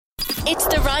It's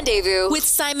The Rendezvous with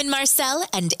Simon Marcel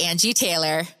and Angie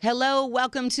Taylor. Hello,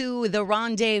 welcome to The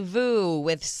Rendezvous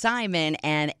with Simon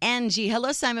and Angie.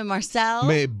 Hello, Simon Marcel.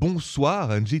 Mais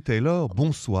bonsoir, Angie Taylor.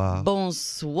 Bonsoir.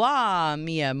 Bonsoir,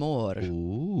 mi amor.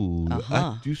 Ooh,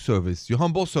 at your service. Your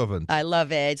humble servant. I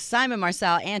love it. Simon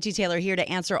Marcel, Angie Taylor here to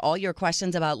answer all your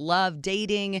questions about love,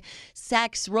 dating,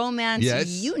 sex, romance,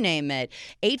 you name it.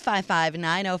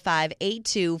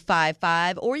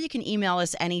 855-905-8255. Or you can email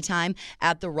us anytime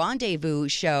at therendezvousshow.com.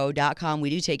 We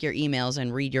do take your emails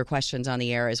and read your questions on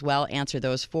the air as well, answer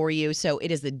those for you. So it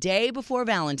is the day before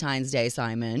Valentine's Day,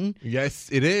 Simon. Yes,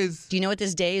 it is. Do you know what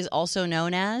this day is also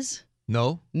known as?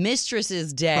 No.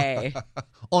 Mistress's Day.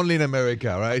 Only in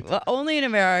America, right? Well, only in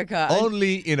America.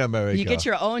 Only in America. You get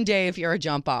your own day if you're a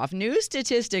jump off. New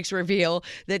statistics reveal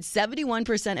that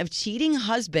 71% of cheating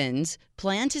husbands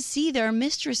plan to see their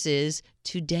mistresses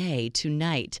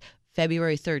tonight,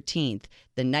 February 13th,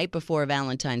 the night before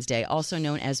Valentine's Day, also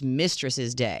known as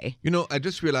Mistress's Day. You know, I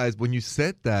just realized when you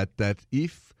said that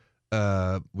if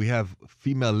we have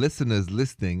female listeners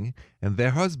listening and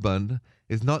their husband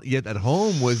is not yet at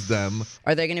home with them.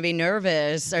 Are they going to be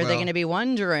nervous? Are they going to be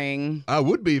wondering? I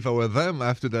would be if I were them.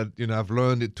 After that, I've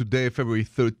learned that today, February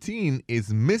 13,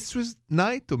 is Mistress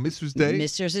Night or Mistress Day.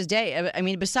 Mistress's Day. I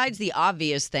mean, besides the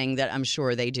obvious thing that I'm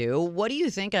sure they do, what do you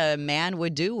think a man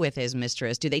would do with his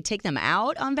mistress? Do they take them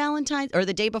out on Valentine's or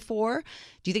the day before?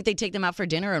 Do you think they take them out for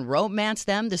dinner and romance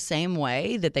them the same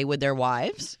way that they would their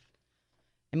wives?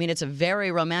 I mean, it's a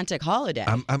very romantic holiday.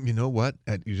 You know what?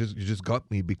 You just got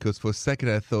me because for a second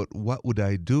I thought, what would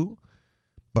I do?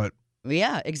 But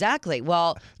yeah, exactly.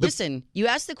 Well, listen, you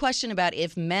asked the question about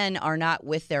if men are not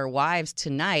with their wives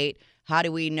tonight. How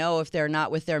do we know if they're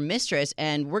not with their mistress?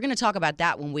 And we're going to talk about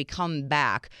that when we come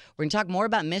back. We're going to talk more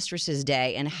about Mistress's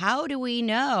Day and how do we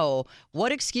know?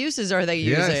 What excuses are they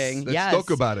using? Let's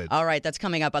talk about it. All right, that's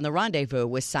coming up on The Rendezvous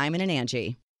with Simon and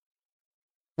Angie.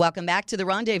 Welcome back to The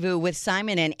Rendezvous with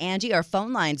Simon and Angie. Our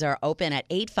phone lines are open at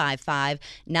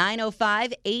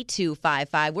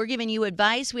 855-905-8255. We're giving you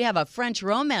advice. We have a French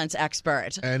romance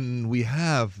expert. And we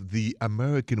have the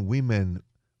American women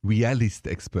realist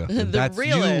expert. And the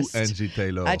realist. You, Angie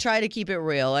Taylor. I try to keep it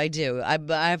real. I do.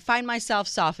 I find myself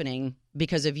softening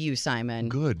because of you, Simon.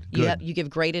 Good. You give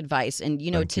great advice. And,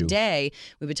 today,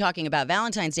 we've been talking about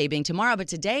Valentine's Day being tomorrow, but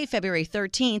today, February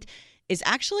 13th, is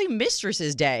actually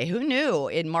Mistress's Day. Who knew?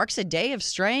 It marks a day of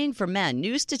straying for men.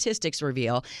 New statistics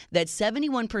reveal that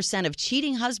 71% of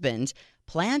cheating husbands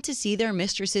plan to see their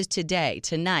mistresses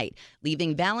tonight,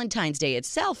 leaving Valentine's Day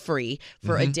itself free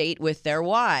for a date with their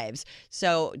wives.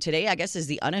 So today, I guess, is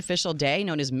the unofficial day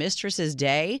known as Mistress's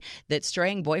Day that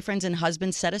straying boyfriends and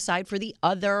husbands set aside for the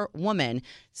other woman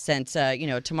since,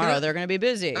 tomorrow they're going to be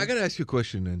busy. I got to ask you a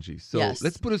question, Angie. So yes.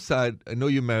 Let's put aside, I know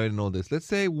you're married and all this. Let's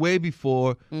say way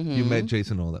before you met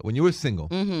Jason and all that, when you were single.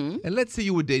 And let's say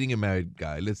you were dating a married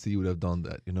guy. Let's say you would have done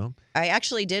that, I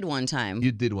actually did one time.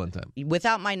 You did one time.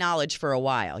 Without my knowledge for a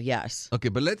while, yes. Okay,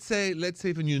 but let's say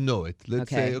even you know it.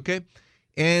 Let's say, okay?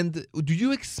 And do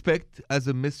you expect as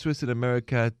a mistress in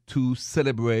America to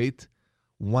celebrate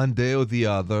one day or the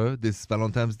other, this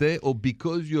Valentine's Day? Or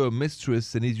because you're a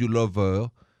mistress and he's your lover,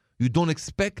 you don't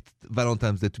expect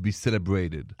Valentine's Day to be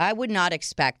celebrated? I would not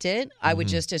expect it. I would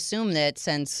just assume that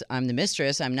since I'm the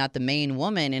mistress, I'm not the main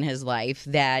woman in his life,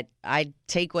 that I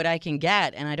take what I can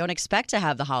get, and I don't expect to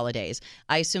have the holidays.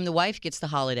 I assume the wife gets the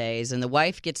holidays, and the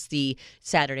wife gets the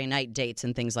Saturday night dates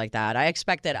and things like that. I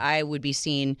expect that I would be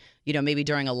seen, maybe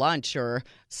during a lunch or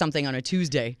something on a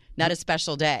Tuesday, not a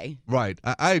special day. Right.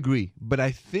 I agree. But I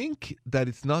think that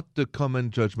it's not the common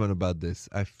judgment about this.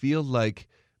 I feel like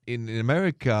in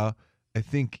America, I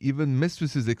think even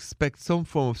mistresses expect some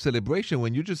form of celebration.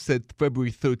 When you just said February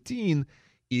 13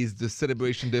 is the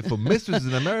celebration day for mistresses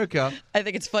in America. I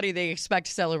think it's funny they expect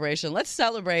celebration. Let's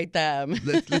celebrate them.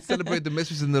 Let's celebrate the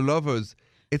mistresses and the lovers.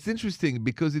 It's interesting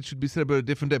because it should be celebrated a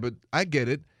different day, but I get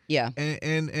it. Yeah.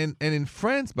 And in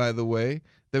France, by the way,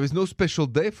 there is no special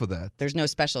day for that. There's no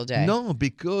special day. No,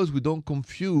 because we don't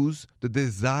confuse the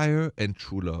desire and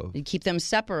true love. You keep them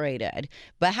separated.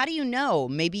 But how do you know?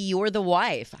 Maybe you're the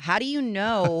wife. How do you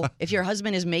know if your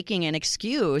husband is making an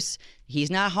excuse? He's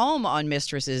not home on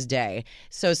Mistress's Day.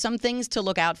 So some things to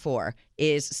look out for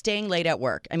is staying late at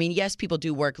work. I mean, yes, people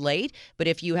do work late, but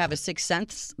if you have a sixth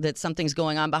sense that something's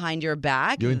going on behind your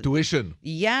back. Your intuition.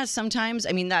 Yeah, sometimes.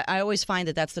 I mean, I always find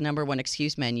that that's the number one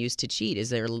excuse men use to cheat is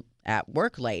they're at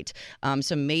work late.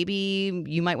 So maybe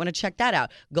you might want to check that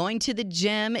out. Going to the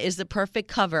gym is the perfect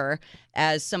cover,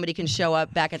 as somebody can show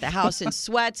up back at the house in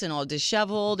sweats and all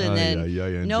disheveled, and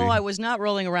then, no, I was not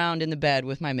rolling around in the bed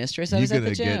with my mistress. I was at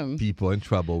the gym. You're going to get people in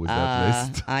trouble with that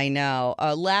list. I know.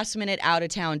 Last minute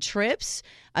out-of-town trips.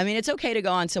 I mean, it's okay to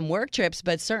go on some work trips,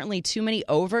 but certainly too many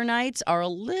overnights are a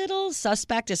little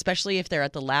suspect, especially if they're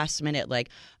at the last minute, like,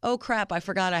 oh, crap, I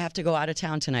forgot I have to go out of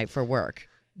town tonight for work.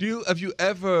 Have you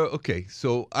ever, okay,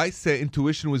 so I say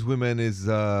intuition with women is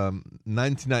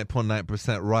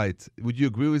 99.9% right. Would you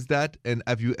agree with that? And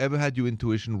have you ever had your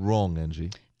intuition wrong,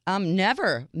 Angie?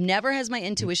 Never. Never has my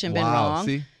intuition been wrong.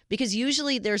 See? Because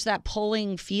usually there's that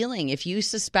pulling feeling. If you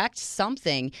suspect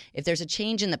something, if there's a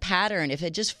change in the pattern, if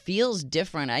it just feels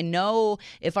different, I know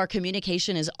if our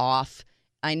communication is off.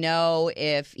 I know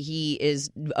if he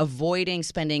is avoiding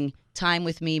spending time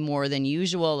with me more than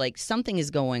usual, like something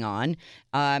is going on.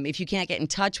 If you can't get in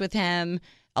touch with him,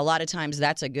 a lot of times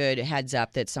that's a good heads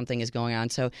up that something is going on.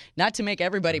 So not to make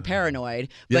everybody paranoid,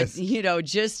 but,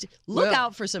 just look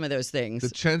out for some of those things.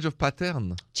 The change of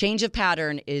pattern. Change of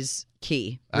pattern is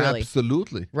key, really.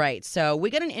 Absolutely. Right. So we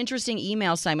got an interesting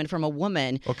email, Simon, from a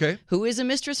woman who is a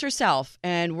mistress herself,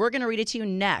 and we're going to read it to you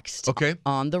next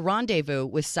on The Rendezvous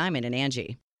with Simon and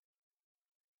Angie.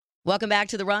 Welcome back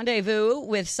to The Rendezvous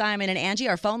with Simon and Angie.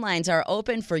 Our phone lines are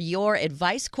open for your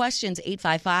advice questions,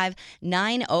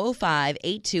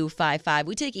 855-905-8255.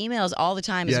 We take emails all the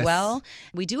time as well.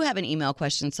 We do have an email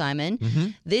question,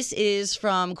 Simon. This is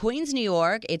from Queens, New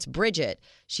York. It's Bridget.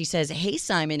 She says, hey,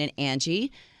 Simon and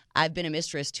Angie. I've been a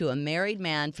mistress to a married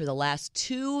man for the last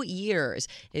 2 years.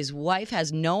 His wife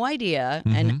has no idea,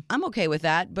 and I'm okay with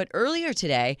that. But earlier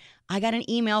today, I got an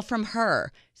email from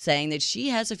her saying that she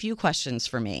has a few questions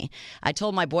for me. I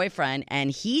told my boyfriend,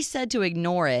 and he said to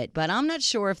ignore it, but I'm not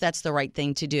sure if that's the right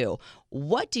thing to do.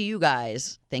 What do you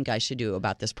guys think I should do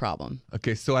about this problem?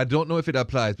 Okay, so I don't know if it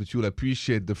applies, but you'll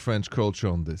appreciate the French culture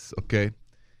on this, okay?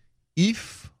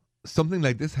 If something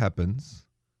like this happens,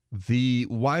 the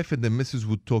wife and the missus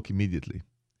would talk immediately.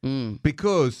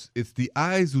 Because it's the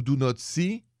eyes who do not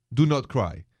see, do not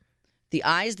cry. The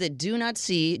eyes that do not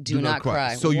see, do not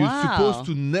cry. So you're supposed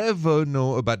to never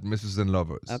know about mistresses and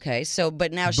lovers. Okay,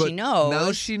 but now she knows.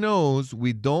 Now she knows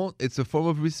it's a form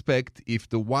of respect if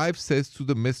the wife says to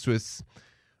the mistress,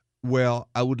 well,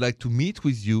 I would like to meet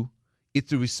with you.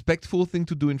 It's a respectful thing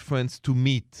to do in France to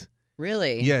meet.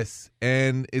 Really? Yes,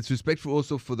 and it's respectful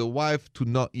also for the wife to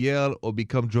not yell or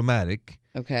become dramatic.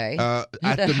 Okay. How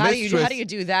do you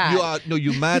do that?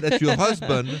 You're mad at your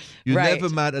husband. You're never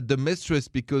mad at the mistress,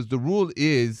 because the rule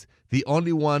is the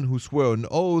only one who swore an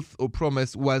oath or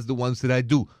promise was the ones that I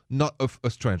do, not a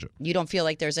stranger. You don't feel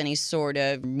like there's any sort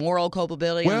of moral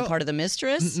culpability on the part of the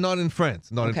mistress? Not in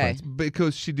France. Not in France.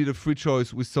 Because she did a free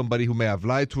choice with somebody who may have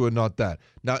lied to her, not that.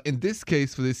 Now, in this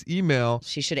case, for this email...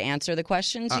 She should answer the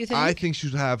questions, you think? I think she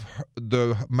should have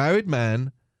the married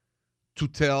man to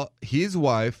tell his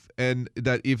wife, and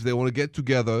that if they want to get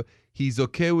together, he's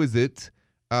okay with it.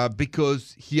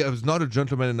 Because he was not a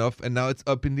gentleman enough, and now it's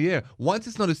up in the air. Once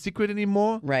it's not a secret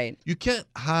anymore, you can't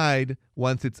hide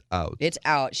once it's out. It's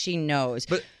out. She knows.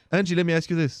 But, Angie, let me ask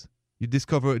you this. You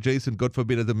discover Jason, God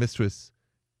forbid, as a mistress.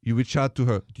 You reach out to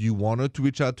her. Do you want her to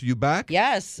reach out to you back?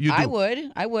 Yes, I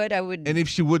would. And if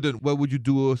she wouldn't, what would you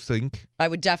do or think? I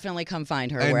would definitely come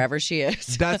find her wherever she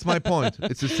is. That's my point.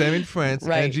 It's the same in France.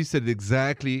 Right. Angie said it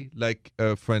exactly like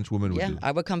a French woman would do.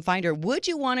 I would come find her. Would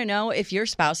you want to know if your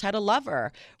spouse had a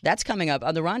lover? That's coming up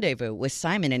on The Rendezvous with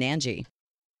Simon and Angie.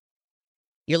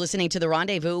 You're listening to The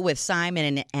Rendezvous with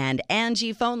Simon and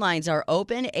Angie. Phone lines are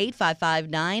open,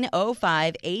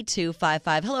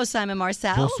 855-905-8255. Hello, Simon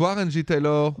Marcel. Bonsoir, Angie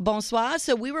Taylor. Bonsoir.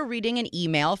 So we were reading an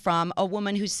email from a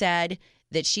woman who said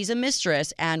that she's a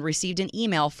mistress and received an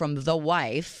email from the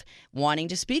wife wanting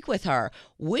to speak with her.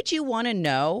 Would you want to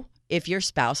know if your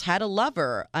spouse had a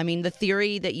lover? I mean, the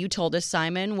theory that you told us,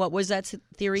 Simon, what was that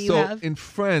theory you have? So in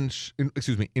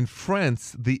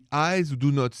France, the eyes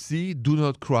do not see, do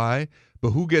not cry,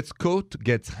 but who gets caught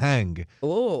gets hanged.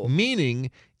 Oh.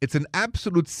 Meaning it's an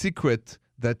absolute secret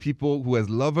that people who have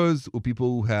lovers or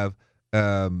people who have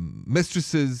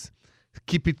mistresses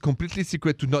keep it completely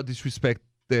secret to not disrespect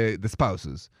the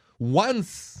spouses.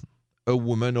 Once a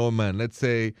woman or a man, let's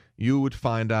say you would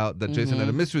find out that Jason had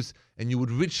a mistress and you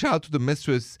would reach out to the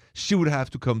mistress, she would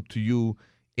have to come to you.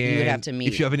 And you would have to meet.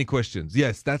 If you have any questions.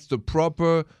 Yes, that's the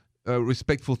proper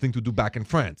respectful thing to do back in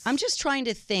France. I'm just trying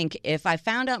to think, if I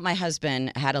found out my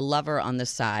husband had a lover on the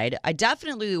side, I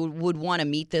definitely would want to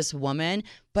meet this woman,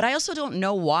 but I also don't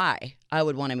know why I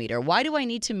would want to meet her. Why do I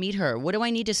need to meet her? What do I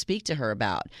need to speak to her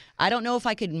about? I don't know if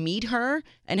I could meet her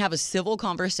and have a civil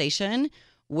conversation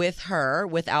with her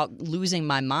without losing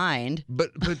my mind.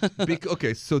 But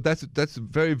okay, so that's a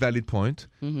very valid point.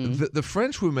 The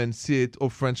French women see it, or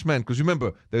French men, because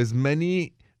remember, there's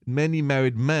many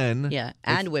married men. Yeah,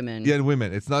 and women. Yeah, and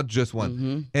women. It's not just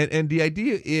one. And the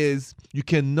idea is you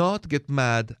cannot get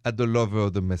mad at the lover or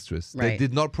the mistress. Right. They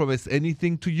did not promise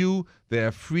anything to you. They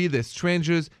are free, they're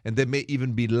strangers, and they may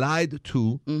even be lied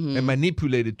to and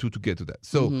manipulated to get to that.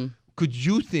 So could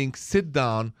you sit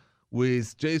down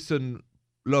with Jason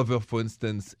Lover, for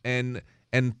instance, and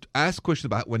ask questions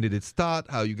about when did it start,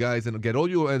 how you guys, and get all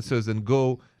your answers and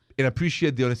go and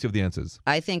appreciate the honesty of the answers?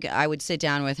 I think I would sit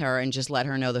down with her and just let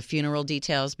her know the funeral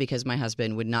details because my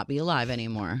husband would not be alive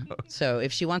anymore. So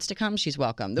if she wants to come, she's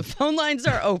welcome. The phone lines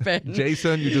are open.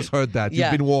 Jason, you just heard that.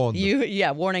 You've been warned.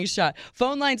 Warning shot.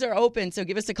 Phone lines are open, so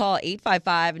give us a call,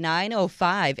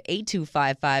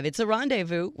 855-905-8255. It's a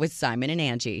Rendezvous with Simon and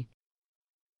Angie.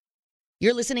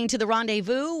 You're listening to The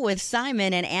Rendezvous with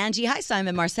Simon and Angie. Hi,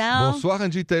 Simon Marcel. Bonsoir,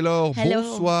 Angie Taylor. Hello.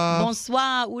 Bonsoir.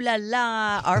 Bonsoir. Ooh la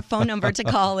la. Our phone number to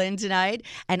call in tonight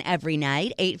and every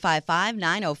night,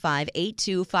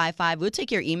 855-905-8255. We'll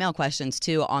take your email questions,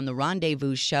 too, on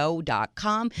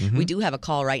therendezvousshow.com. We do have a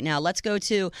call right now. Let's go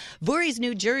to Voorhees,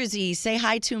 New Jersey. Say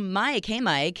hi to Mike. Hey,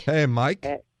 Mike. Hey, Mike.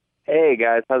 Hey,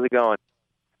 guys. How's it going?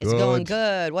 It's going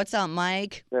good. What's up,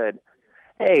 Mike? Good.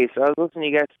 Hey, so I was listening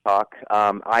to you guys talk.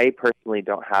 I personally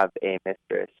don't have a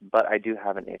mistress, but I do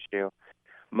have an issue.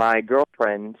 My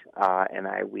girlfriend and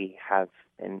we have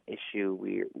an issue.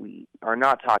 We are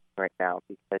not talking right now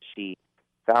because she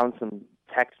found some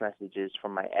text messages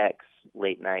from my ex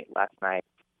last night.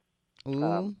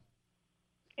 Ooh.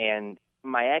 And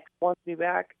my ex wants me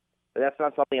back, but that's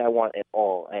not something I want at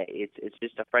all. It's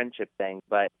just a friendship thing,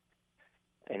 but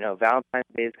Valentine's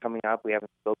Day is coming up. We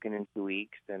haven't spoken in 2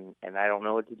 weeks, and I don't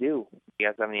know what to do. Do you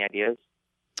guys have any ideas?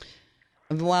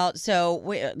 Well, so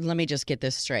let me just get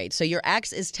this straight. So your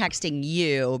ex is texting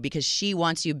you because she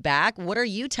wants you back. What are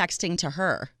you texting to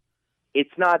her?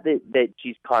 It's not that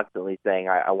she's constantly saying,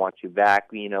 I want you back.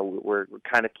 We're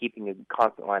kind of keeping a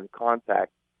constant line of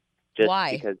contact. Just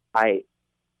Why? Because I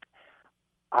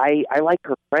like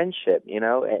her friendship,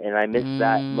 and I miss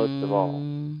that most of all.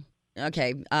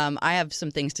 Okay, I have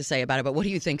some things to say about it, but what do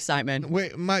you think, Simon?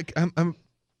 Wait, Mike, I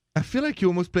feel like you're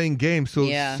almost playing games. So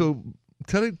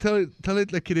tell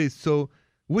it like it is. So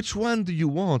which one do you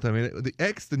want? I mean, the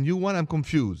ex, the new one. I'm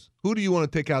confused. Who do you want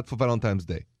to take out for Valentine's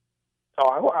Day?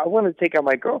 Oh, I want to take out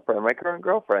my girlfriend, my current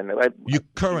girlfriend. Your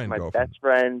current my girlfriend, best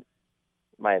friend.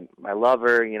 My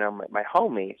lover, my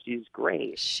homie. She's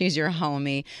great. She's your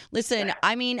homie. Listen,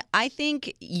 I mean, I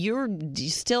think you're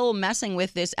still messing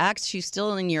with this ex. She's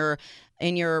still in your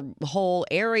whole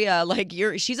area. Like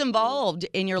she's involved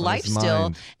in your life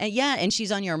still. And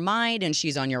she's on your mind and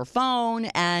she's on your phone.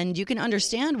 And you can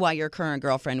understand why your current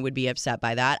girlfriend would be upset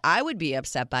by that. I would be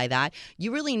upset by that.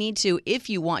 You really need to, if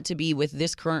you want to be with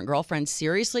this current girlfriend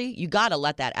seriously, you got to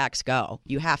let that ex go.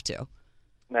 You have to.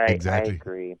 Exactly. I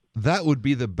agree. That would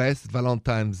be the best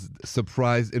Valentine's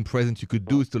surprise and present you could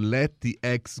do, is to let the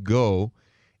ex go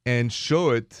and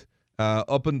show it.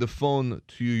 Open the phone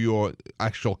to your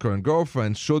actual current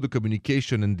girlfriend, show the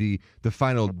communication and the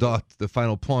final dot, the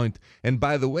final point. And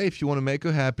by the way, if you want to make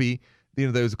her happy,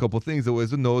 there's a couple of things. There's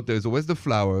always a note. There's always the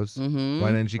flowers.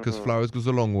 Right, Angie? Because flowers goes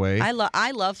a long way. I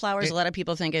love flowers. A lot of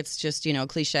people think it's just,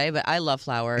 cliche, but I love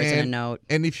flowers and a note.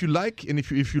 And if you like, and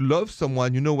if you love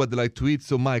someone, you know what they like to eat.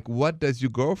 So, Mike, what does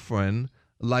your girlfriend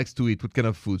likes to eat? What kind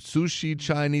of food? Sushi,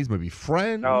 Chinese, maybe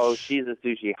French? Oh, she's a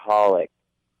sushi holic.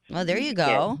 Well, there you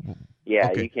go.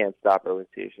 You can't stop her with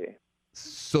sushi.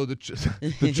 So the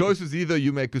choice is either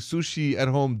you make a sushi at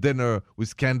home dinner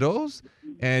with candles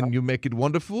and you make it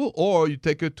wonderful, or you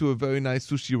take her to a very nice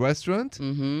sushi restaurant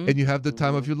and you have the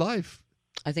time of your life.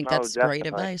 I think that's great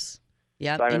advice.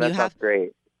 Yeah, Simon, and that's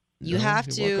great. You have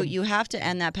to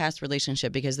end that past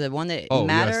relationship because the one that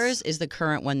matters is the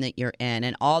current one that you're in,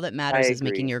 and all that matters is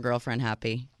making your girlfriend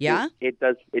happy. Yeah, it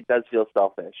does feel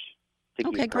selfish to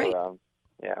keep her great. around.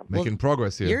 Yeah. Making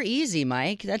progress here. You're easy,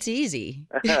 Mike. That's easy.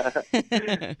 Well,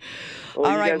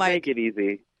 all right, Mike. Make it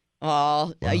easy.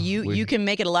 Oh, you can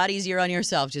make it a lot easier on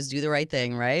yourself. Just do the right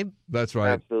thing, right? That's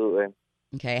right. Absolutely.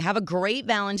 Okay. Have a great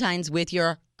Valentine's with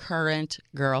your current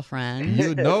girlfriend.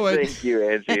 You know it. Thank you,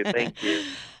 Angie. Thank you.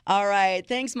 All right.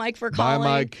 Thanks, Mike, for calling. Bye,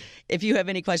 Mike. If you have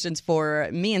any questions for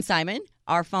me and Simon,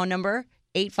 our phone number,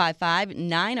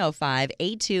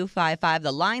 855-905-8255.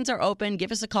 The lines are open.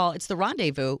 Give us a call. It's The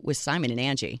Rendezvous with Simon and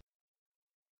Angie.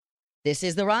 This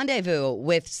is The Rendezvous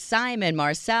with Simon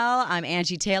Marcel. I'm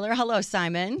Angie Taylor. Hello,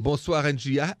 Simon. Bonsoir,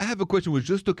 Angie. I have a question. We're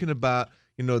just talking about,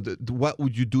 what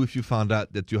would you do if you found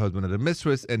out that your husband had a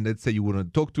mistress, and let's say you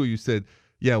wouldn't talk to her. You said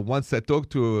once I talk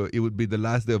to her, it would be the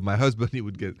last day of my husband. He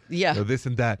would get this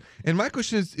and that. And my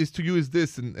question is to you is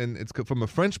this, and it's from a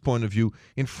French point of view.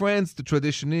 In France, the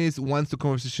tradition is once the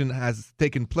conversation has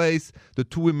taken place, the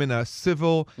two women are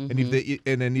civil, and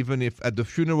then even if at the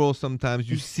funeral, sometimes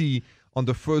you see on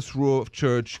the first row of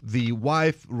church, the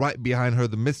wife right behind her,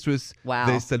 the mistress. Wow.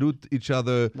 They salute each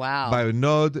other by a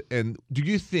nod. And do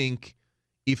you think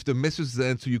if the mistress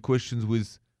answer your questions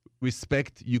with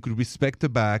respect, you could respect her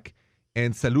back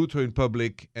and salute her in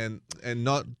public and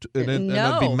not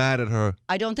be mad at her?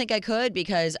 I don't think I could,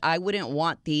 because I wouldn't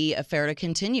want the affair to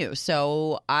continue.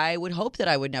 So I would hope that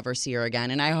I would never see her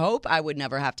again, and I hope I would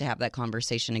never have to have that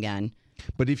conversation again.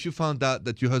 But if you found out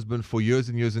that your husband for years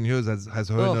and years and years has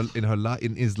her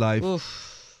in his life,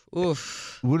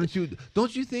 wouldn't you?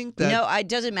 Don't you think that? No, it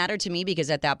doesn't matter to me,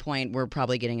 because at that point we're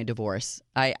probably getting a divorce.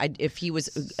 If he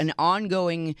was an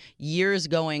ongoing,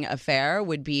 years-going affair,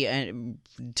 would be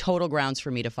total grounds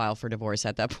for me to file for divorce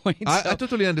at that point. I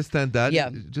totally understand that. Yeah,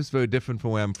 just very different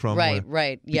from where I'm from.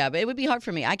 Right. Yeah, but it would be hard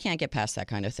for me. I can't get past that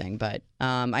kind of thing. But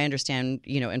I understand.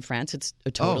 In France, it's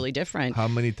totally different. How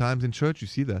many times in church you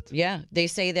see that? Yeah, they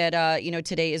say that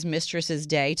today is Mistress's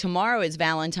Day. Tomorrow is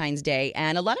Valentine's Day,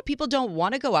 and a lot of people don't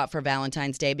want to go out for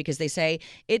Valentine's Day because they say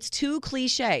it's too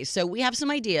cliche. So we have some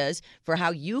ideas for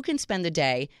how you can spend the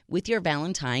day with your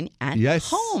Valentine at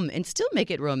home and still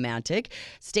make it romantic.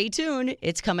 Stay tuned.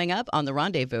 It's coming up on The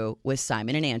Rendezvous with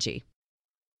Simon and Angie.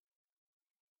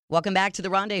 Welcome back to The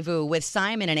Rendezvous with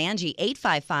Simon and Angie.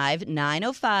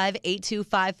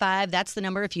 855-905-8255. That's the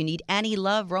number if you need any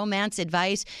love, romance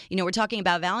advice. We're talking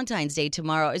about Valentine's Day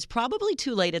tomorrow. It's probably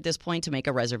too late at this point to make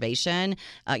a reservation.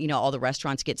 All the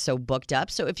restaurants get so booked up.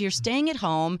 So if you're staying at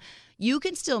home, you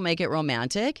can still make it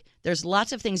romantic. There's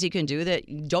lots of things you can do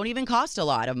that don't even cost a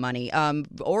lot of money,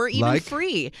 or even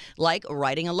free, like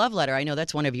writing a love letter. I know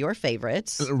that's one of your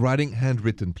favorites. Writing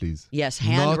handwritten, please. Yes,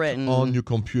 handwritten. Not on your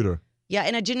computer. Yeah,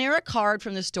 and a generic card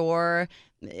from the store,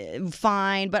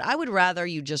 fine, but I would rather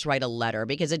you just write a letter,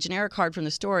 because a generic card from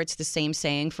the store, it's the same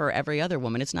saying for every other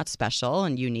woman. It's not special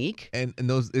and unique. And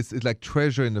those it's like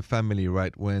treasure in the family,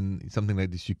 right? When something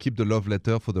like this, you keep the love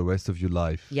letter for the rest of your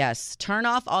life. Yes. Turn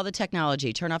off all the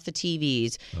technology. Turn off the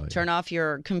TVs. Turn off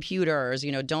your computers.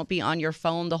 Don't be on your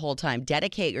phone the whole time.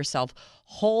 Dedicate yourself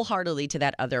wholeheartedly to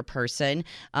that other person.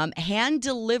 Hand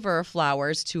deliver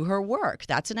flowers to her work.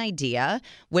 That's an idea.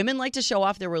 Women like to show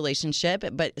off their relationship,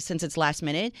 but since it's last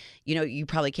minute, you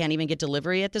probably can't even get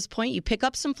delivery at this point. You pick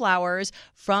up some flowers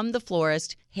from the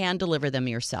florist, hand deliver them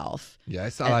yourself.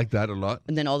 Yes, I like that a lot.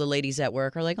 And then all the ladies at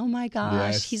work are like, oh my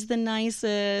gosh, he's the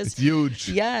nicest. It's huge.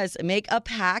 Yes. Make a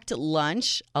packed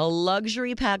lunch, a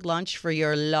luxury packed lunch for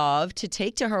your love to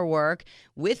take to her work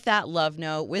with that love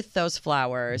note, with those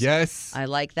flowers. Yes. I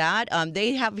like that.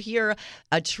 They have here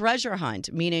a treasure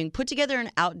hunt, meaning put together an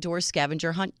outdoor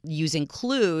scavenger hunt using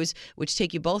clues, which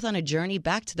take you both on a journey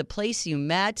back to the place you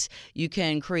met. You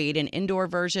can create an indoor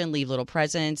version, leave little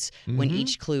presents when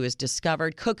each clue is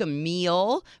discovered. Cook a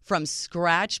meal from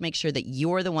scratch. Make sure that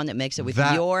you're the one that makes it with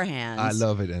your hands. I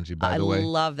love it, Angie, by the way. I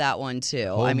love that one, too.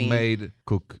 Homemade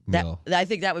cook meal. I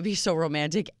think that would be so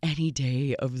romantic. Any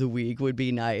day of the week would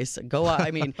be nice. Go out.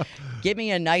 Give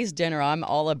me a nice dinner. I'm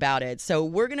all about it. So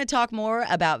we're going to talk more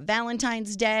about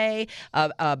Valentine's Day,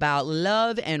 about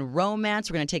love and romance.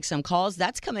 We're going to take some calls.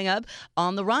 That's coming up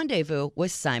on The Rendezvous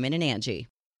with Simon and Angie.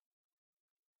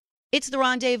 It's The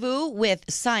Rendezvous with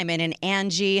Simon and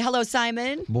Angie. Hello,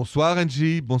 Simon. Bonsoir,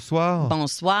 Angie. Bonsoir.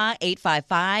 Bonsoir.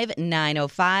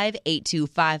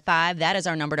 855-905-8255. That is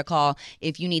our number to call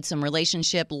if you need some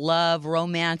relationship, love,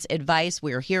 romance advice.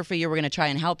 We're here for you. We're going to try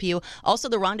and help you. Also,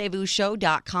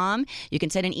 therendezvousshow.com. You can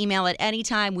send an email at any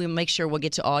time. We'll make sure we'll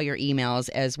get to all your emails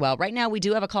as well. Right now, we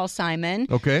do have a call, Simon.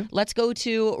 Okay. Let's go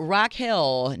to Rock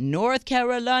Hill, North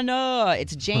Carolina.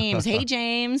 It's James. Hey,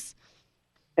 James.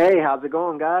 Hey, how's it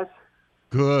going, guys?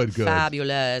 Good.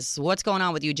 Fabulous. What's going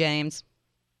on with you, James?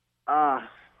 I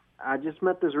just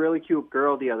met this really cute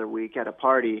girl the other week at a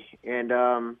party,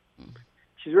 and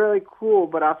she's really cool,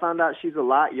 but I found out she's a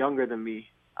lot younger than me.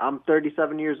 I'm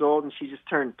 37 years old, and she just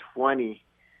turned 20.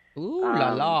 Ooh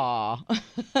la la.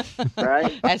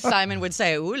 Right? As Simon would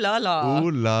say, ooh la la.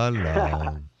 Ooh la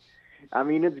la.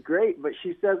 It's great, but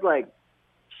she says,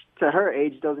 to her,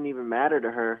 age doesn't even matter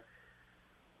to her.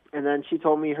 And then she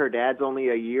told me her dad's only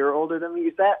a year older than me.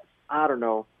 Is that, I don't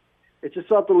know. It just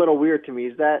felt a little weird to me.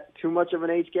 Is that too much of an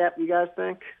age gap, you guys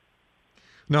think?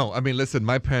 No, listen,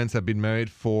 my parents have been married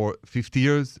for 50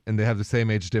 years, and they have the same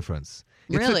age difference.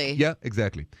 Really? Yeah,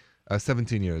 exactly.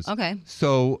 17 years. Okay.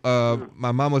 So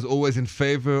my mom was always in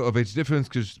favor of age difference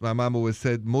because my mom always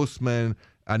said most men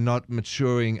are not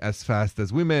maturing as fast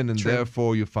as women, and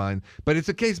therefore you find. But it's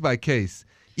a case by case.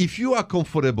 If you are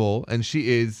comfortable, and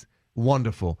she is,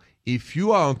 wonderful. If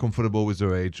you are uncomfortable with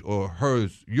her age or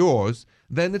yours,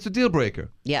 then it's a deal breaker.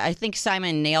 Yeah, I think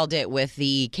Simon nailed it with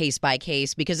the case by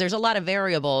case because there's a lot of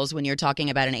variables when you're talking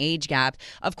about an age gap.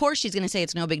 Of course, she's going to say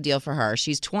it's no big deal for her.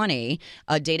 She's 20.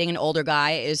 Dating an older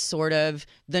guy is sort of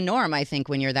the norm, I think,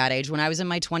 when you're that age. When I was in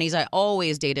my 20s, I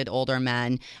always dated older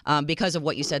men because of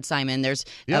what you said, Simon. There's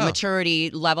a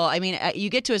maturity level. I mean, you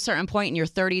get to a certain point in your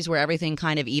 30s where everything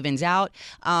kind of evens out.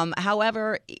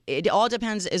 However, it all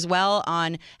depends as well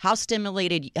on how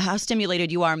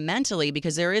stimulated you are mentally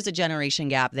because there is a generation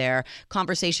gap there.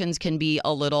 Conversations can be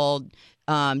a little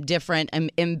different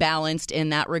and imbalanced in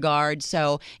that regard.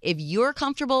 So if you're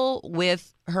comfortable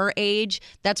with her age,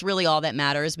 that's really all that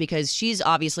matters because she's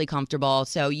obviously comfortable.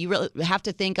 So you really have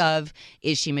to think of,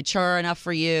 is she mature enough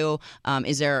for you?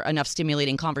 Is there enough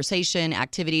stimulating conversation,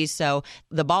 activities? So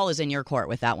the ball is in your court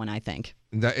with that one, I think.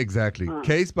 Exactly.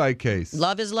 Case by case.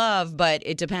 Love is love, but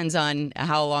it depends on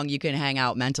how long you can hang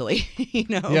out mentally,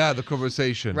 Yeah, the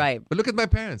conversation. Right. But look at my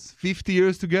parents, 50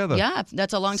 years together. Yeah,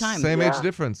 that's a long time. Same age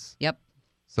difference. Yep.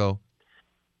 So.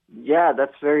 Yeah,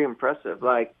 that's very impressive.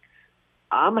 Like,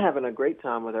 I'm having a great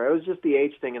time with her. It was just the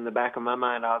age thing in the back of my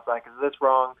mind. I was like, is this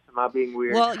wrong? Am I being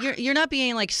weird? Well, you're not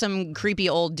being like some creepy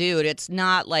old dude. It's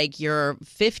not like you're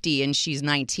 50 and she's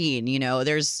 19.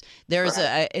 There's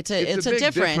Right. it's a a big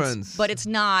difference, but it's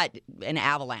not an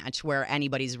avalanche where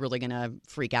anybody's really gonna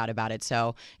freak out about it.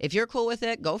 So if you're cool with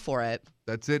it, go for it.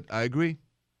 That's it. I agree.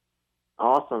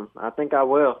 Awesome. I think I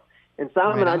will. And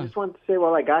Simon, Right on. I just wanted to say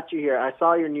while I got you here, I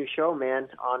saw your new show, man,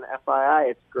 on FII.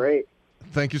 It's great.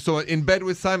 Thank you so much. In Bed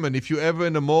with Simon, if you're ever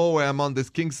in a mall where I'm on this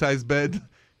king-size bed,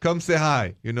 come say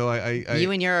hi.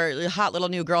 You and your hot little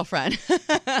new girlfriend.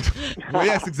 Well,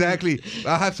 yes, exactly.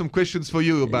 I have some questions for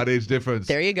you about age difference.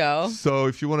 There you go. So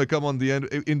if you want to come on the end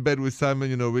in Bed with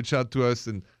Simon, reach out to us,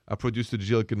 and our producer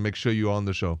Jill can make sure you're on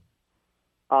the show.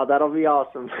 Oh, that'll be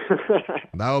awesome.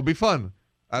 That'll be fun.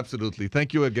 Absolutely.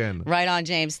 Thank you again. Right on,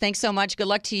 James. Thanks so much. Good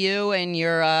luck to you and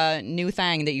your new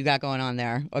thing that you got going on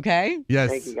there. Okay?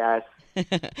 Yes. Thank you, guys.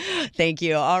 Thank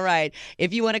you. All right.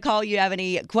 If you want to call, you have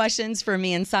any questions for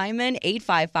me and Simon,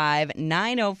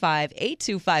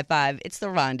 855-905-8255. It's The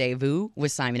Rendezvous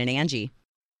with Simon and Angie.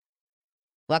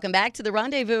 Welcome back to The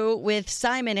Rendezvous with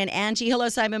Simon and Angie. Hello,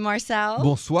 Simon Marcel.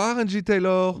 Bonsoir, Angie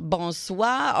Taylor.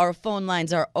 Bonsoir. Our phone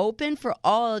lines are open for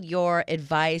all your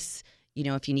advice.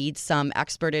 If you need some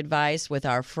expert advice with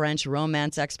our French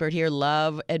romance expert here,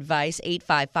 love advice,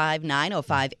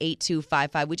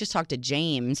 855-905-8255. We just talked to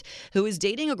James, who is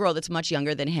dating a girl that's much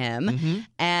younger than him. Mm-hmm.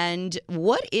 And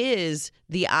what is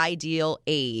the ideal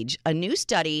age? A new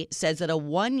study says that a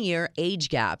 1-year age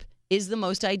gap is the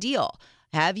most ideal.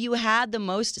 Have you had the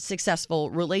most successful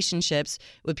relationships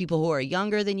with people who are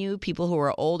younger than you, people who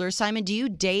are older? Simon, do you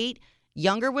date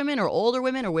younger women or older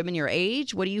women or women your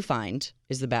age? What do you find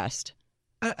is the best?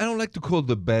 I don't like to call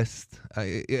the best.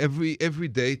 Every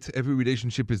date, every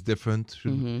relationship is different.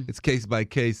 Mm-hmm. It's case by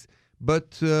case.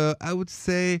 But I would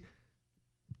say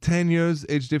 10 years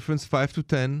age difference, 5 to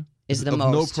 10. Is the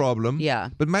most. No problem. Yeah.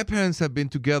 But my parents have been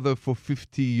together for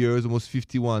 50 years, almost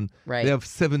 51. Right. They have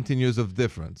 17 years of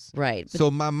difference. Right. So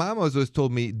my mom always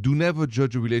told me, do never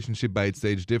judge a relationship by its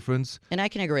age difference. And I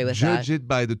can agree with that. Judge it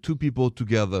by the two people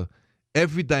together.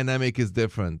 Every dynamic is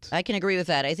different. I can agree with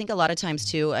that. I think a lot of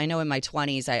times, too, I know in my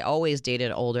 20s, I always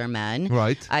dated older men.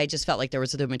 Right. I just felt like there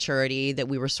was the maturity, that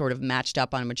we were sort of matched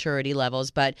up on maturity levels.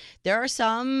 But there are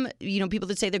some, people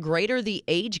that say the greater the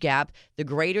age gap, the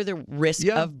greater the risk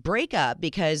of breakup,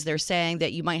 because they're saying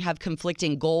that you might have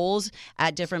conflicting goals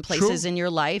at different places in your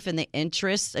life and the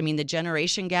interests. I mean, the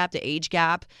generation gap, the age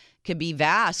gap could be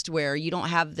vast where you don't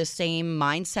have the same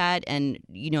mindset and,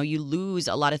 you lose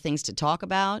a lot of things to talk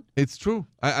about. It's true.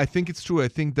 I think it's true. I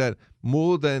think that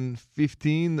more than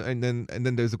 15 and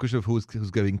then there's a question of who's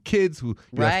getting kids, who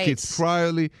you have kids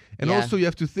priorly. And also you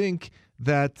have to think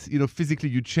that, physically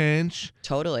you change.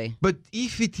 Totally. But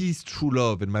if it is true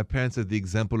love, and my parents had the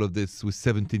example of this with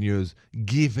 17 years,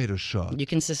 give it a shot. You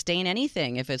can sustain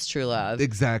anything if it's true love.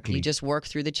 Exactly. You just work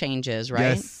through the changes,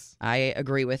 right? Yes. I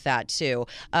agree with that, too.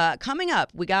 Coming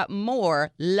up, we got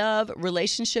more love,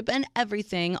 relationship, and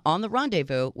everything on The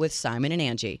Rendezvous with Simon and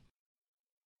Angie.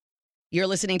 You're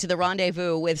listening to The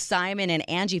Rendezvous with Simon and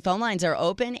Angie. Phone lines are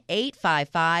open,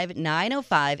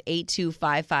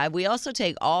 855-905-8255. We also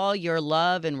take all your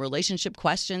love and relationship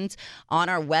questions on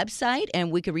our website,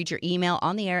 and we could read your email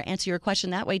on the air, answer your question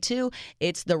that way, too.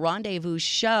 It's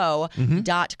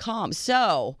therendezvousshow.com.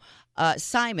 So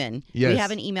Simon, Yes. we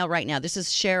have an email right now. This is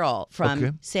Cheryl from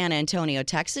Okay. San Antonio,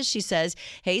 Texas. She says,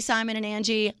 "Hey, Simon and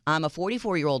Angie, I'm a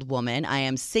 44-year-old woman. I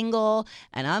am single,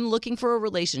 and I'm looking for a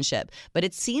relationship. But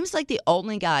it seems like the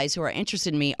only guys who are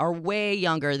interested in me are way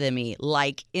younger than me,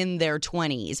 like in their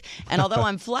 20s. And although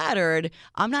I'm flattered,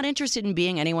 I'm not interested in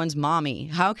being anyone's mommy.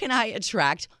 How can I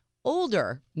attract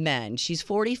older men?" She's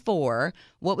 44.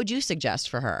 What would you suggest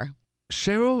for her?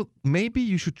 Cheryl, maybe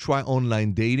you should try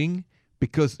online dating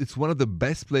because it's one of the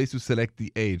best places to select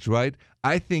the age, right?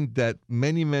 I think that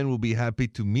many men will be happy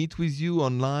to meet with you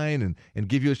online and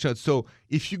give you a shot. So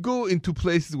if you go into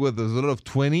places where there's a lot of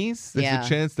 20s, there's Yeah. a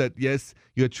chance that, yes,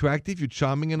 you're attractive, you're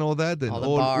charming and all that. And All the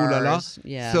ooh la la. bars,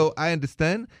 yeah. So I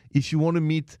understand if you want to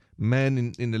meet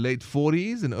men in the late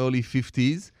 40s and early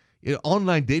 50s,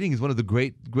 online dating is one of the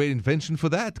great invention for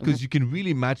that because you can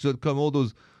really match.com, all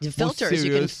those The more filters.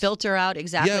 You can serious- filter out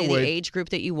exactly the where age group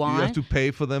that you you want. have to pay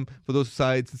for them for those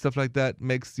sites and stuff like that.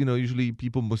 Makes usually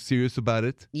people more serious about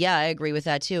it. Yeah, I agree with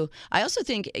that too. I also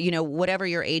think, whatever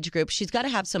your age group, she's got to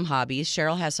have some hobbies.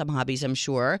 Cheryl has some hobbies, I'm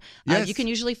sure. Yes. You can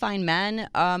usually find men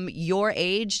your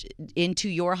age into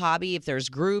your hobby if there's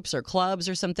groups or clubs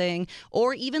or something,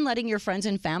 or even letting your friends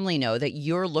and family know that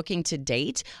you're looking to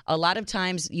date. A lot of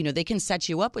times, they can set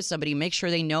you up with somebody, make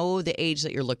sure they know the age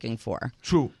that you're looking for.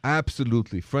 True,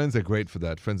 absolutely. Friends are great for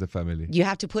that. Friends and family. You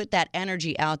have to put that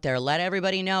energy out there. Let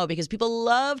everybody know because people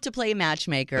love to play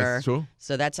matchmaker. That's true.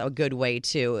 So that's a good way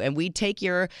too. And we take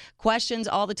your questions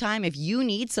all the time. If you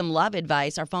need some love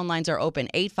advice, our phone lines are open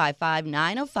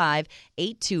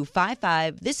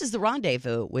 855-905-8255. This is The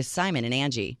Rendezvous with Simon and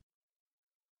Angie.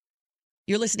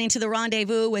 You're listening to The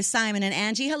Rendezvous with Simon and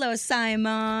Angie. Hello,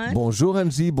 Simon. Bonjour,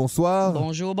 Angie. Bonsoir.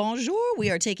 Bonjour, bonjour. We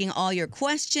are taking all your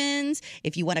questions.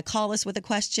 If you want to call us with a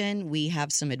question, we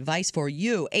have some advice for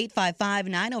you.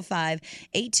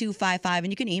 855-905-8255. And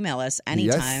you can email us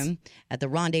anytime at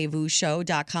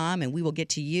therendezvousshow.com and we will get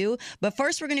to you. But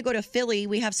first, we're going to go to Philly.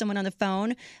 We have someone on the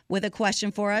phone with a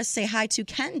question for us. Say hi to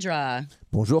Kendra.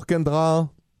 Bonjour, Kendra.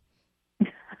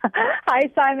 Hi,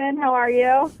 Simon. How are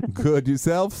you? Good.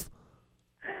 Yourself?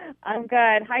 I'm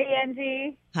good. Hi,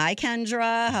 Angie. Hi,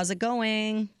 Kendra. How's it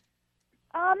going?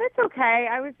 It's okay.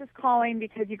 I was just calling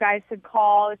because you guys should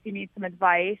call if you need some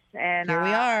advice. And Here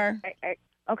we are.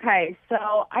 Okay,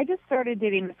 so I just started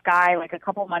dating this guy like a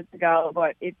couple months ago,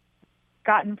 but it's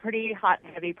gotten pretty hot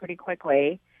and heavy pretty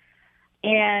quickly.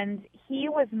 And he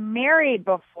was married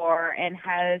before and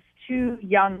has 2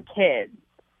 young kids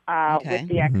with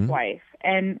the ex-wife.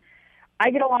 And I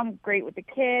get along great with the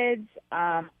kids.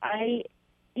 I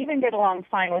even get along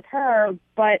fine with her,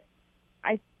 but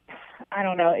I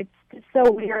don't know. It's just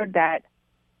so weird that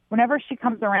whenever she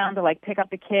comes around to like pick up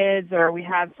the kids or we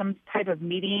have some type of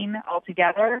meeting all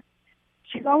together,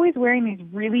 she's always wearing these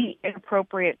really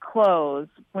inappropriate clothes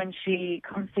when she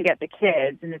comes to get the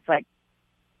kids. And it's like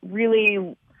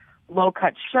really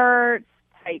low-cut shirts,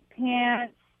 tight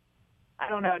pants. I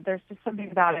don't know. There's just something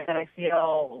about it that I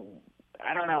feel,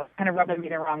 I don't know, it's kind of rubbing me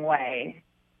the wrong way.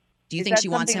 Do you think she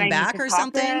wants him back or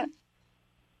something?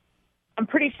 I'm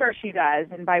pretty sure she does.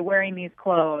 And by wearing these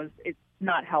clothes, it's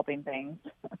not helping things.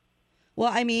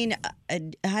 Well, I mean,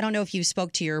 I don't know if you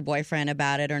spoke to your boyfriend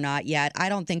about it or not yet. I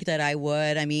don't think that I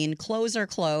would. I mean, clothes are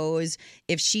clothes.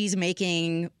 If she's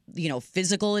making,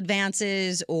 physical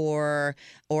advances or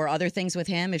other things with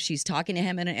him, if she's talking to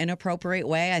him in an inappropriate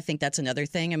way, I think that's another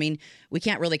thing. I mean, we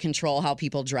can't really control how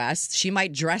people dress. She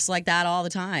might dress like that all the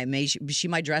time. She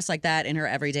might dress like that in her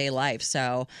everyday life.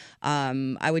 So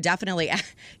I would definitely,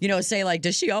 say like,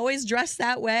 does she always dress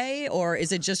that way or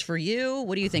is it just for you?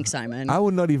 What do you think, Simon? I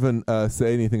would not even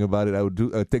say anything about it. I would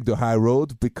take the high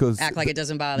road because... Act like it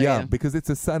doesn't bother you. Yeah, because it's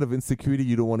a sign of insecurity.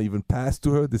 You don't want to even pass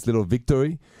to her, this little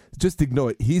victory. Just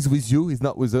ignore it. He's with you. He's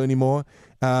not with her anymore.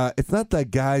 It's not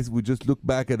like guys would just look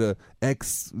back at a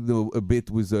ex a bit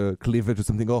with a cleavage or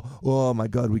something. Oh my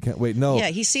God, we can't wait. No. Yeah,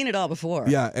 he's seen it all before.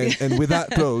 Yeah, and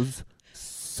without clothes.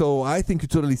 So I think you're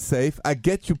totally safe. I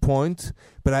get your point,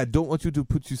 but I don't want you to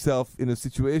put yourself in a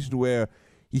situation where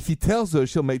if he tells her,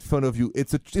 she'll make fun of you.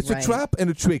 It's a trap and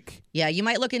a trick. Yeah, you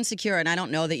might look insecure, and I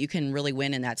don't know that you can really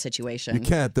win in that situation. You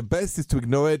can't. The best is to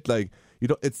ignore it. Like,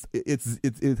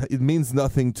 it means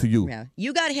nothing to you. Yeah,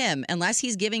 you got him. Unless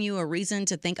he's giving you a reason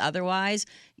to think otherwise,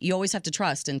 you always have to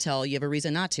trust until you have a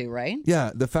reason not to, right?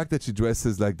 Yeah, the fact that she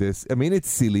dresses like this, I mean, it's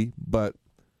silly, but...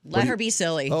 Let her be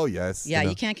silly. Oh, yes. Yeah,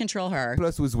 you can't control her.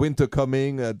 Plus, with winter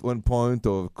coming at one point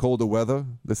or colder weather,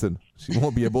 listen, she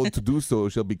won't be able to do so.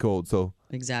 She'll be cold, so...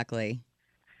 Exactly.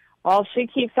 Well, she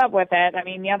keeps up with it. I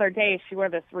mean, the other day she wore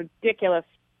this ridiculous,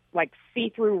 like,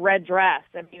 see-through red dress.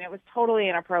 I mean, it was totally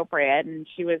inappropriate, and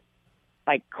she was,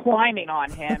 like climbing on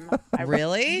him. I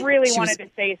Really? really wanted to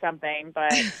say something,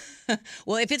 but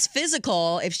Well, if it's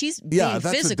physical, if she's Yeah, being that's the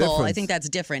physical, I difference. think that's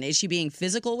different. Is she being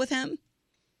physical with him?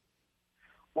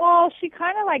 well, she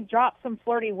kind of like dropped some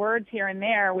flirty words here and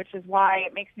there, which is why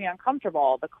it makes me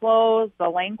uncomfortable. The clothes, the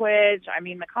language, I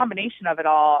mean, the combination of it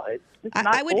all, it's just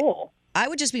not cool. I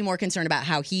would just be more concerned about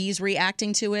how he's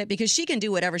reacting to it because she can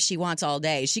do whatever she wants all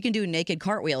day. She can do naked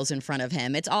cartwheels in front of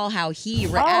him. It's all how he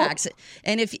reacts.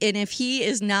 And if he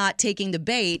is not taking the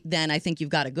bait, then I think you've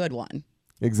got a good one.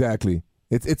 Exactly.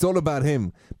 It's all about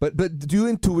him. But do your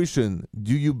intuition,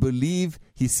 do you believe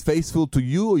he's faithful to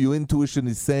you, or your intuition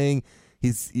is saying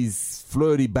he's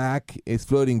flirting back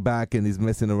and he's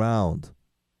messing around?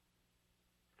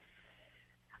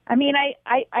 I mean,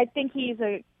 I think he's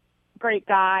a great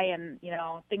guy, and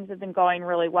things have been going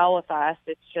really well with us.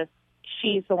 It's just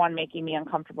she's the one making me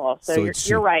uncomfortable. So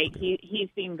you're right. He's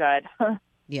been good.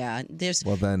 Yeah,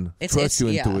 well then trust your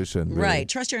intuition. Really. Right,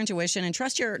 trust your intuition and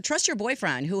trust your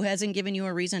boyfriend who hasn't given you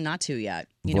a reason not to yet.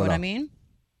 You know what I mean?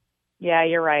 Yeah,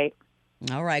 you're right.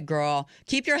 All right, girl.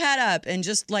 Keep your head up and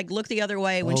just look the other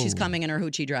way when she's coming in her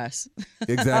hoochie dress.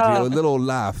 Exactly. Or a little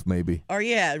laugh maybe. Or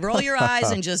roll your eyes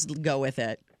and just go with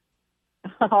it.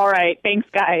 All right. Thanks,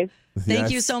 guys. Thank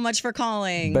you so much for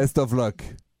calling. Best of luck.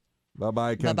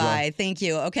 Bye-bye, Kendra. Bye-bye. Thank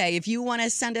you. Okay, if you want to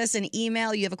send us an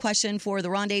email, you have a question for The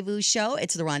Rendezvous Show,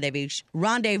 it's the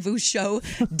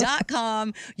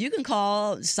rendezvousshow.com. You can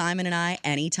call Simon and I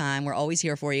anytime. We're always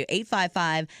here for you.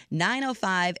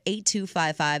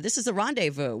 855-905-8255. This is The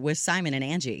Rendezvous with Simon and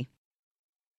Angie.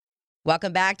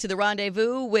 Welcome back to The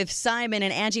Rendezvous with Simon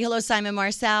and Angie. Hello, Simon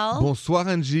Marcel. Bonsoir,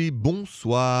 Angie.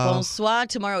 Bonsoir. Bonsoir.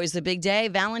 Tomorrow is the big day,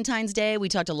 Valentine's Day. We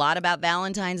talked a lot about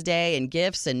Valentine's Day and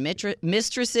gifts and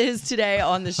mistresses today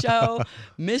on the show.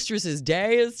 Mistresses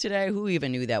Day is today. Who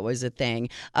even knew that was a thing?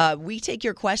 We take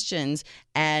your questions,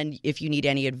 and if you need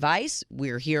any advice,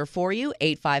 we're here for you.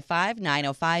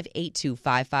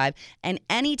 855-905-8255. And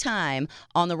anytime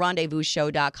on the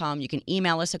rendezvousshow.com, you can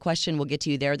email us a question. We'll get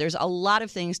to you there. There's a lot of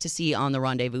things to see on the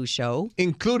Rendezvous Show,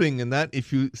 including in that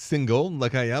if you're single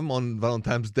like I am on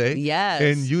Valentine's Day, yes,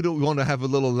 and you don't want to have a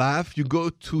little laugh, you go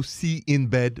to see In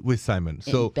Bed with Simon.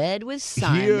 In Bed with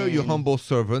Simon. Here, your humble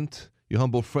servant, your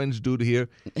humble French dude here.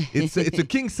 It's a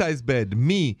king size bed.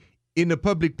 Me in a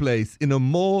public place in a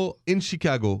mall in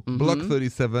Chicago, Block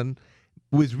 37,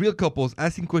 with real couples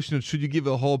asking questions. Should you give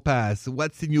a hall pass?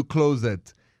 What's in your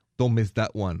closet? Don't miss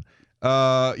that one.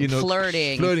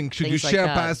 Flirting. Should you share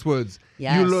passwords?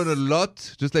 Yes. You learn a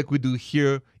lot, just like we do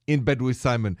here in Bed with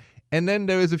Simon. And then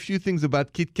there is a few things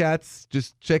about Kit Kats.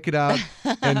 Just check it out.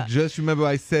 And just remember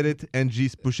I said it, and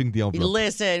G's pushing the envelope.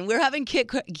 Listen, we're having Kit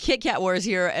Kat wars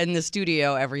here in the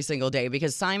studio every single day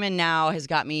because Simon now has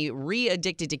got me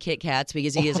re-addicted to Kit Kats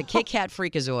because he is a Kit Kat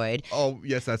freakazoid. Oh,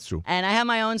 yes, that's true. And I have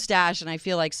my own stash, and I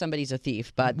feel like somebody's a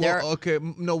thief. But okay,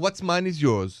 no, what's mine is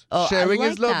yours. Oh, Sharing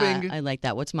is loving. That. I like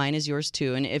that. What's mine is yours,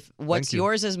 too. And if what's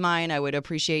yours is mine, I would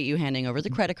appreciate you handing over the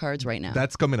credit cards right now.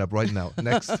 That's coming up right now.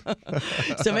 Next.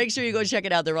 So make sure you go check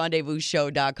it out,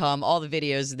 therendezvousshow.com. All the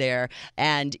videos there.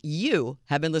 And you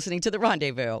have been listening to The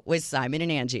Rendezvous with Simon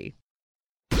and Angie.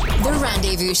 The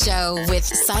Rendezvous Show with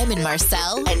Simon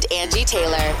Marcel and Angie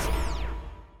Taylor.